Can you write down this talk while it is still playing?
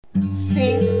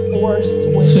Sink or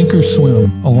swim. Sink or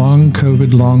Swim, a long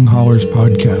COVID long haulers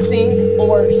podcast. Sink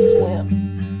or swim.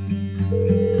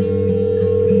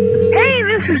 Hey,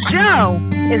 this is Joe.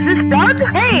 Is this Doug?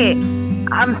 Hey,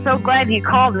 I'm so glad you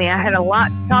called me. I had a lot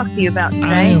to talk to you about today.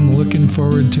 I am looking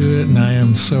forward to it, and I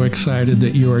am so excited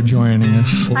that you are joining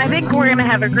us. I think we're going to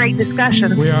have a great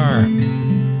discussion. We are.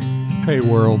 Hey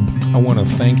world, I want to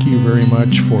thank you very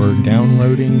much for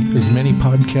downloading as many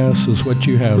podcasts as what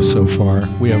you have so far.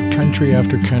 We have country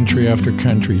after country after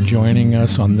country joining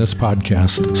us on this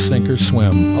podcast, Sink or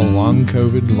Swim, a long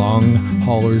COVID long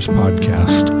haulers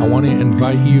podcast. I want to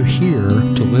invite you here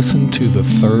to listen to the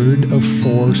third of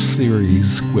 4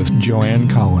 series with Joanne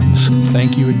Collins.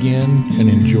 Thank you again and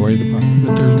enjoy the podcast.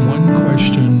 But there's one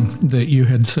question that you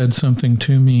had said something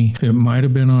to me. It might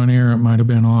have been on air, it might have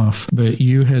been off, but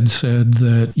you had said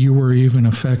that you were even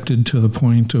affected to the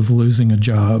point of losing a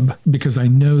job, because I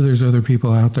know there's other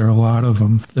people out there, a lot of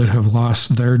them, that have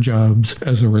lost their jobs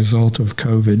as a result of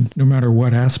COVID, no matter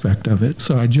what aspect of it.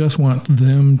 So I just want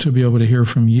them to be able to hear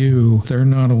from you. They're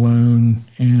not alone,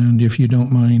 and if you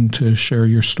don't mind to share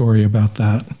your story about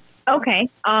that. Okay.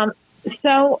 The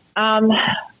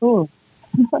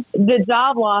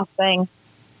job loss thing.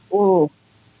 Ooh.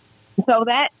 So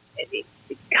that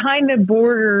kind of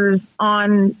borders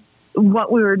on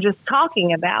what we were just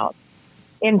talking about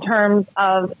in terms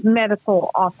of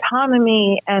medical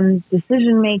autonomy and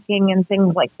decision making and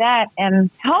things like that.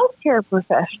 And healthcare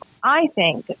professionals, I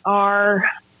think, are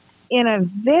in a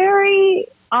very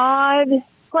odd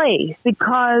place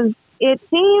because it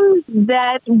seems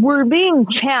that we're being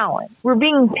challenged. We're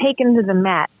being taken to the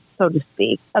mat, so to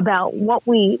speak, about what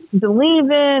we believe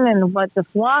in and what the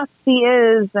philosophy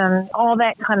is and all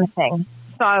that kind of thing.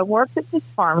 So I worked at this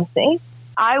pharmacy.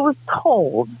 I was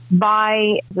told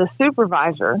by the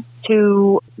supervisor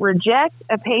to reject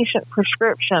a patient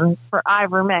prescription for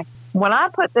ivermectin. When I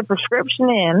put the prescription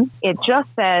in, it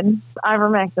just said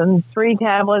ivermectin, 3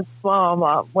 tablets, blah,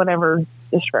 blah, blah, whatever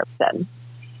the script said.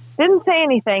 Didn't say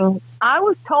anything. I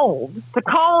was told to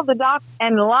call the doctor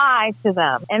and lie to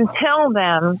them and tell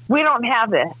them, we don't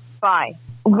have this, bye,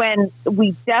 when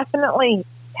we definitely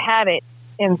had it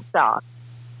in stock.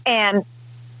 And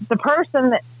the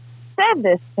person that said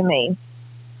this to me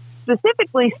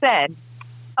specifically said,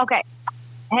 okay,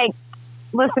 hey,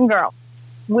 listen, girl,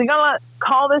 we're going to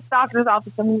call this doctor's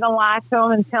office and we're going to lie to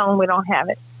them and tell them we don't have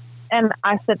it. And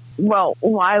I said, well,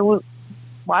 why would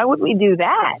we do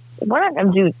that? We're not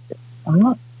going to do, I'm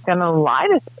not going to lie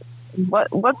to them.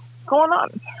 What's going on?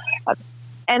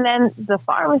 And then the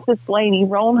pharmacist lady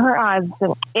rolled her eyes and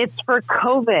said, it's for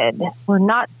COVID. We're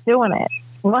not doing it.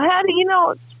 Well, how do you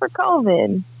know it's for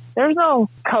COVID? There's no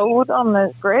code on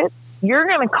the script. You're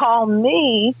going to call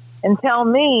me and tell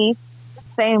me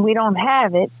saying we don't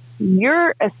have it.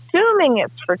 You're assuming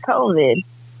it's for COVID.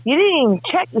 You didn't even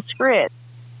check the script.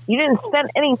 You didn't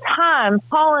spend any time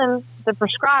calling the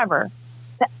prescriber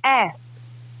to ask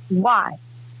why.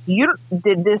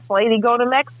 Did this lady go to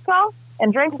Mexico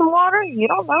and drink some water? You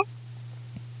don't know.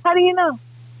 How do you know?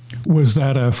 Was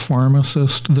that a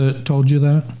pharmacist that told you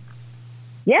that?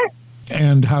 Yes.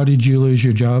 And how did you lose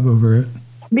your job over it?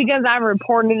 Because I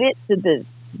reported it to the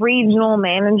regional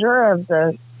manager of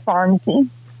the pharmacy.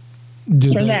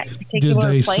 Did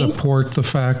they support the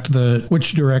fact that,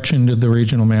 which direction did the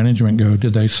regional management go?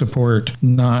 Did they support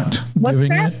not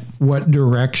giving it? What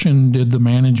direction did the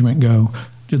management go?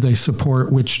 Did they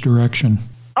support which direction?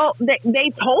 Oh, they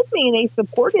told me they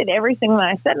supported everything that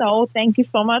I said. Oh, thank you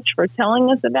so much for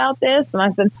telling us about this. And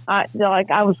I said,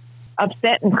 I was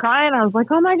upset and crying. I was like,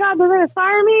 oh my God, they're going to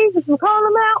fire me because I'm calling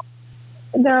them out.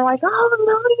 And they're like, oh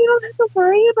no, you don't have to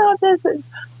worry about this. And,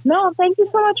 no, thank you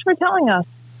so much for telling us.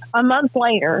 A month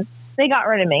later, they got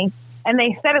rid of me and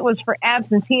they said it was for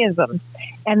absenteeism.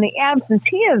 And the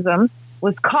absenteeism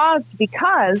was caused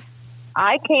because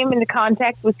I came into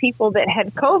contact with people that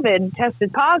had COVID,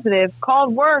 tested positive,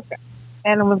 called work,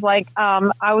 and it was like,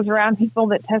 I was around people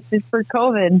that tested for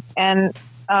COVID and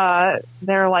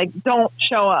they're like, don't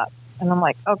show up. And I'm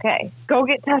like, okay, go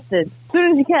get tested as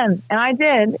soon as you can. And I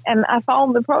did, and I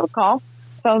followed the protocol.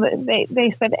 So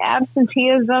they said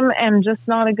absenteeism and just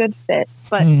not a good fit.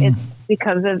 But it's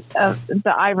because of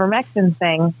the ivermectin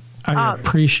thing. I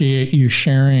appreciate you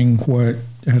sharing what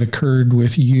had occurred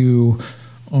with you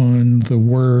on the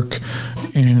work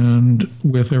and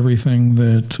with everything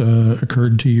that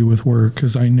occurred to you with work,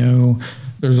 because I know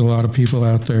there's a lot of people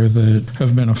out there that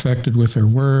have been affected with their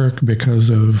work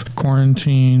because of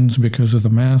quarantines, because of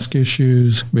the mask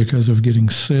issues, because of getting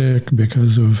sick,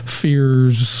 because of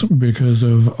fears, because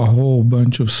of a whole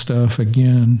bunch of stuff.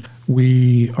 Again,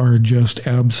 we are just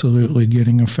absolutely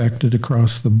getting affected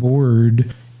across the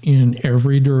board. in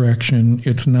every direction.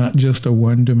 It's not just a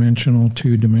one-dimensional,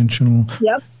 two-dimensional.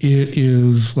 Yep. It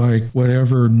is like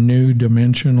whatever new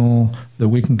dimensional that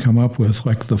we can come up with,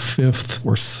 like the fifth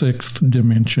or sixth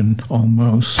dimension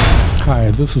almost.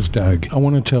 Hi, this is Doug. I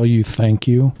want to tell you thank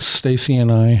you. Stacy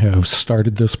and I have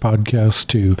started this podcast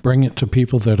to bring it to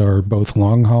people that are both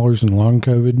long haulers and long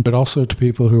COVID, but also to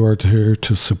people who are here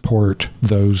to support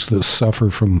those that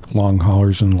suffer from long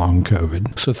haulers and long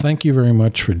COVID. So thank you very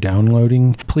much for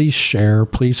downloading. Please share,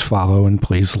 please follow, and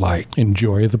please like.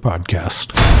 Enjoy the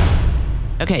podcast.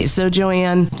 Okay, so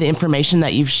Joanne, the information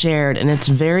that you've shared, and it's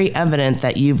very evident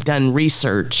that you've done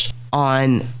research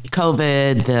on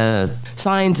COVID, the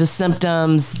signs, the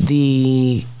symptoms,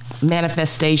 the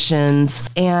manifestations,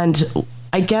 and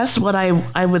I guess what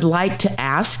I would like to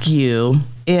ask you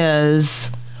is,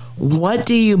 what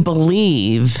do you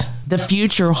believe the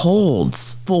future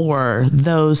holds for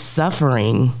those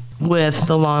suffering with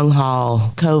the long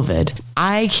haul COVID?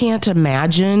 I can't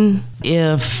imagine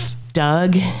if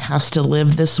Doug has to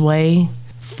live this way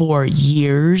for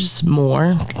years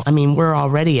more. I mean, we're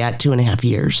already at 2.5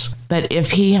 years. But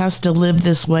if he has to live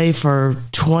this way for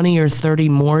 20 or 30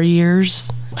 more years,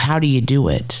 how do you do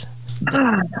it?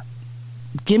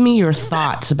 Give me your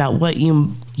thoughts about what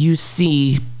you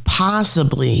see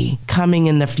possibly coming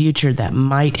in the future that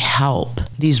might help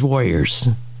these warriors,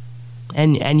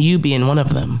 and you being one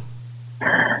of them.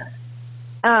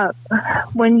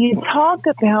 When you talk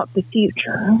about the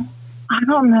future, I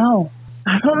don't know.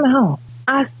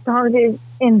 I started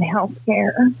in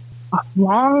healthcare a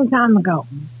long time ago,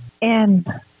 and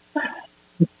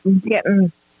I'm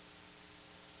getting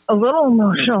a little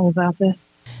emotional about this.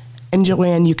 And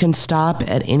Joanne, you can stop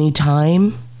at any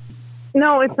time.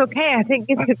 No, it's okay. I think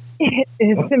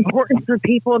it's important for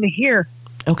people to hear.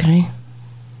 Okay.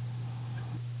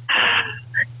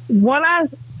 What I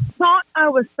thought I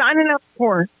was signing up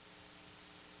for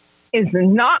is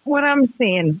not what I'm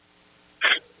seeing.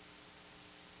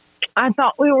 I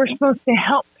thought we were supposed to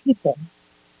help people.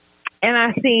 And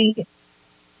I see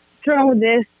throw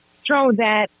this, throw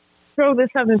that, throw this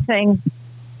other thing.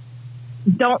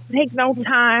 Don't take no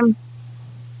time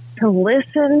to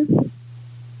listen.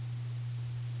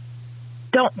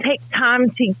 Don't take time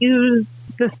to use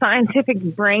the scientific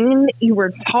brain that you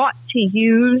were taught to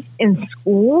use in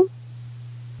school.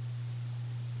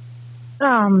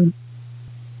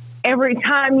 Every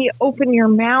time you open your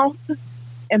mouth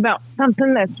about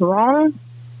something that's wrong,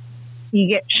 you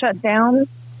get shut down.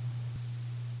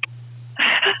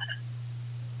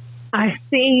 I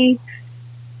see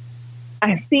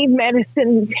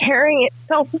medicine tearing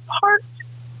itself apart.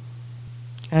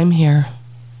 I'm here.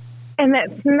 And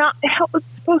that's not how it's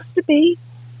supposed to be.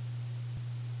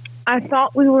 I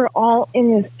thought we were all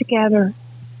in this together.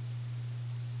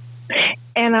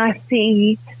 And I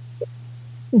see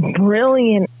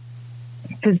brilliant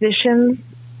physicians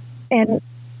and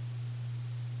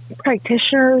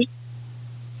practitioners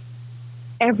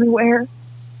everywhere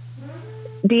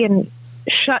being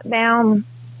shut down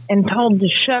and told to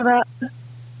shut up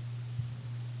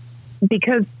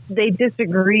because they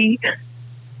disagree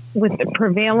with the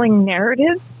prevailing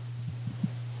narrative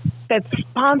that's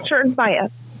sponsored by a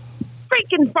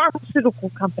freaking pharmaceutical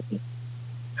company.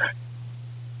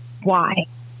 Why?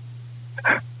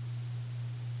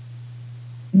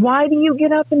 Why do you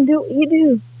get up and do what you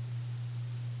do?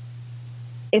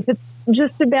 If it's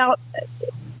just about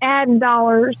ad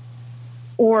dollars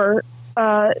or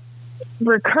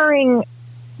recurring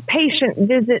patient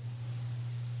visits,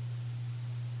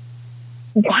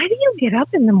 why do you get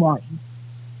up in the morning?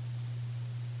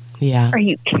 Yeah. Are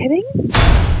you kidding?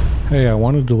 Hey, I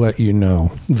wanted to let you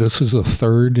know this is the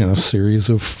third in a series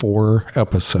of 4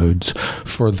 episodes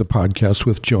for the podcast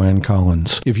with Joanne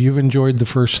Collins. If you've enjoyed the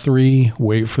first 3,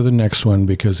 wait for the next one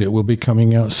because it will be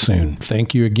coming out soon.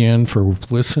 Thank you again for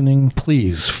listening.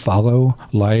 Please follow,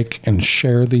 like, and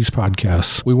share these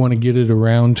podcasts. We want to get it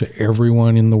around to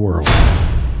everyone in the world.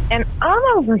 And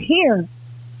I'm over here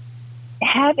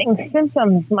having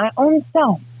symptoms, my own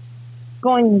self,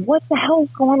 going, what the hell's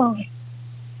going on?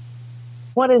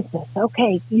 What is this?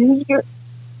 Okay, use your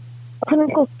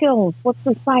clinical skills. What's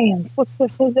the science? What's the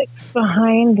physics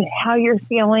behind how you're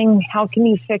feeling? How can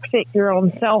you fix it your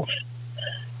own self?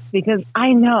 Because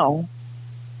I know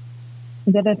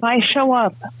that if I show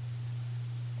up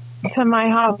to my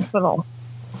hospital,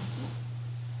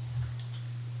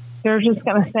 they're just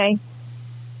going to say,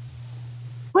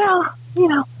 well,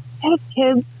 I have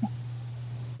kids,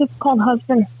 difficult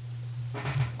husband,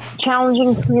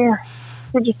 challenging career.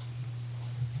 We're just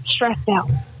stressed out.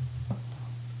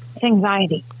 It's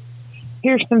anxiety.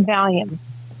 Here's some Valium.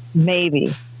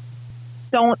 Maybe.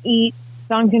 Don't eat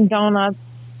Dunkin' Donuts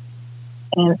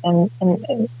and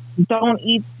don't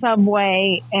eat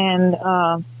Subway and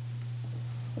I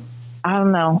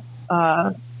don't know,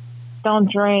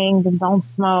 don't drink and don't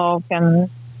smoke and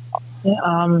get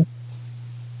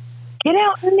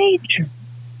out in nature.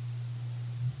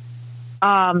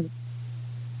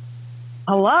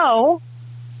 Hello?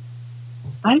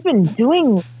 I've been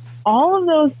doing all of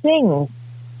those things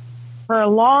for a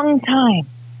long time.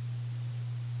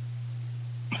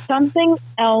 Something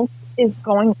else is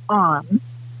going on.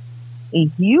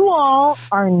 You all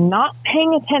are not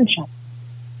paying attention.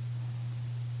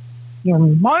 You're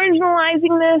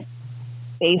marginalizing this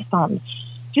based on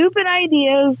stupid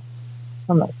ideas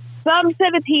from a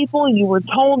subset of people you were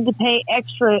told to pay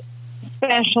extra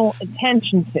special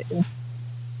attention to.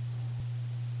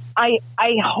 I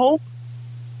hope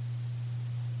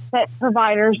that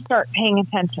providers start paying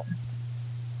attention.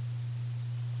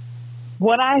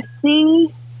 What I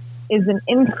see is an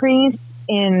increase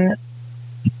in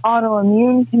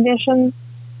autoimmune conditions,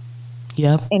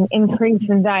 an increase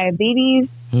in diabetes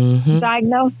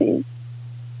diagnoses,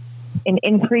 an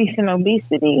increase in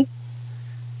obesity,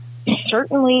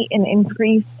 certainly an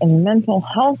increase in mental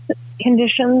health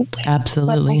conditions.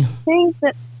 Absolutely. But I think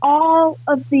that all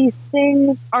of these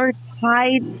things are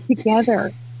tied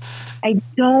together. I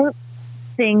don't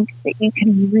think that you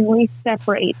can really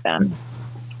separate them.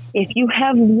 If you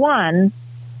have one,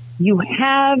 you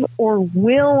have or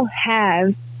will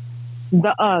have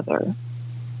the other.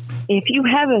 If you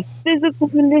have a physical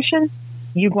condition,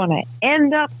 you're going to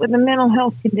end up with a mental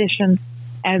health condition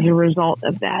as a result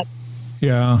of that.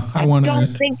 Yeah, I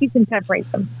don't think you can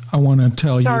separate them. I want to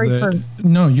tell you that.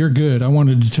 No, you're good. I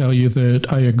wanted to tell you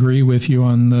that I agree with you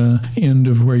on the end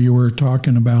of where you were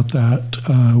talking about that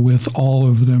with all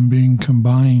of them being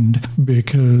combined,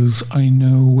 because I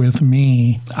know with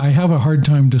me, I have a hard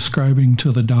time describing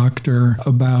to the doctor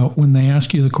about when they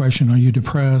ask you the question, are you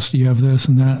depressed? Do you have this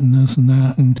and that and this and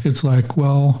that? And it's like,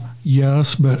 well,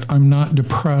 yes, but I'm not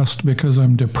depressed because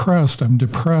I'm depressed. I'm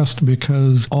depressed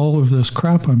because all of this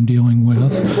crap I'm dealing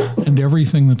with and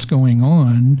everything that's going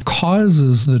on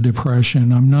causes the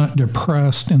depression. I'm not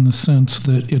depressed in the sense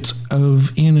that it's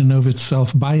in and of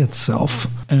itself by itself.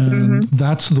 And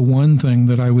that's the one thing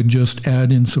that I would just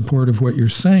add in support of what you're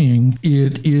saying.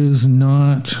 It is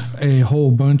not a whole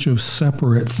bunch of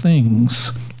separate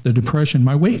things. The depression,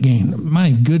 my weight gain, my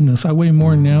goodness, I weigh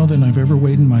more now than I've ever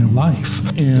weighed in my life.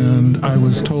 And I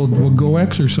was told, well, go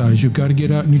exercise. You've got to get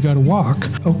out and you got to walk.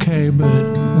 Okay, but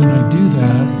when I do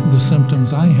that, the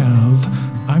symptoms I have,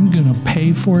 I'm going to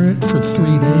pay for it for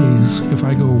 3 days if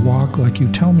I go walk like you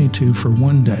tell me to for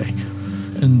 1 day.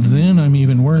 And then I'm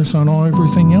even worse on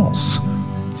everything else.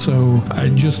 So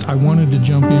I wanted to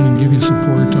jump in and give you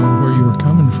support on where you were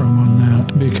coming from on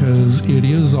that, because it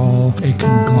is all a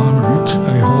conglomerate,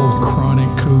 a whole chronic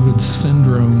COVID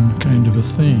syndrome kind of a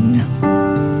thing.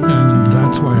 And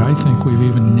that's why I think we've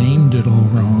even named it all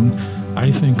wrong. I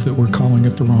think that we're calling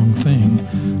it the wrong thing.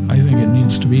 I think it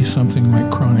needs to be something like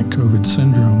chronic COVID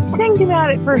syndrome. Think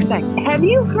about it for a second. Have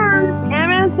you heard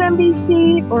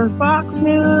MSNBC or Fox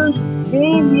News,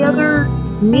 any of the other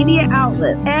media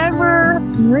outlets ever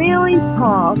really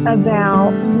talk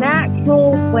about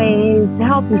natural ways to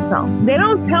help yourself? They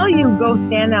don't tell you go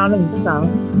stand out in the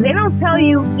sun. They don't tell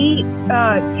you eat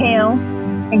kale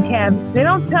and cabbage. They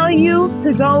don't tell you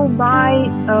to go buy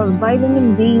a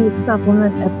vitamin D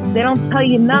supplement. They don't tell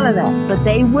you none of that. But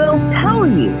they will tell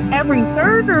you every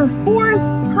third or fourth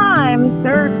time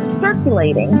they're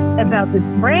circulating about this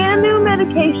brand new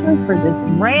medication for this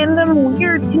random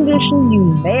weird condition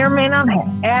you may or may not have.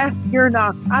 Ask your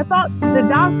doctor. I thought the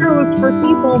doctor was for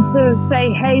people to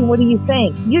say, hey, what do you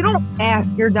think? You don't ask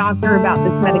your doctor about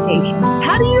this medication.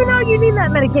 How do you know you need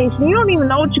that medication? You don't even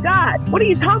know what you got. What are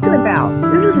you talking about?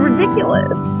 This is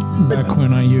ridiculous. Back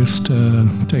when I used to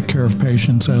take care of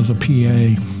patients as a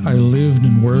PA, I lived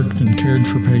and worked and cared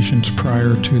for patients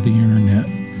prior to the internet.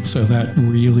 So that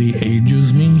really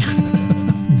ages me.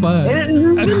 But it's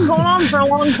been going on for a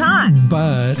long time.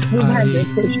 But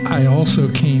I also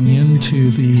came into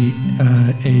the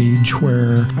age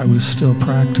where I was still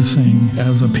practicing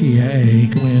as a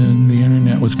PA when the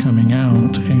internet was coming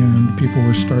out and people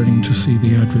were starting to see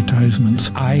the advertisements.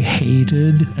 I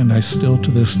hated, and I still to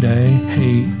this day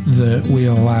hate, that we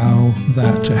allow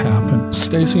that to happen.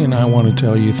 Stacy and I want to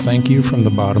tell you thank you from the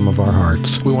bottom of our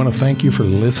hearts. We want to thank you for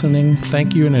listening.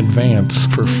 Thank you in advance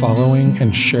for following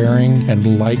and sharing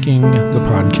and liking the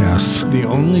podcast. this. The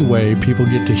only way people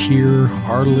get to hear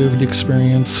our lived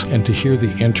experience and to hear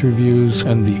the interviews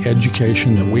and the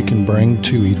education that we can bring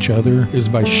to each other is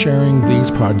by sharing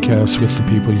these podcasts with the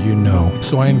people you know.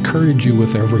 So I encourage you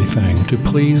with everything to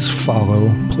please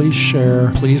follow, please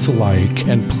share, please like,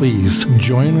 and please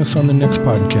join us on the next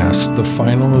podcast, the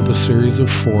final of the series of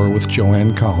 4 with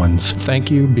Joanne Collins. Thank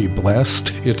you. Be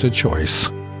blessed. It's a choice.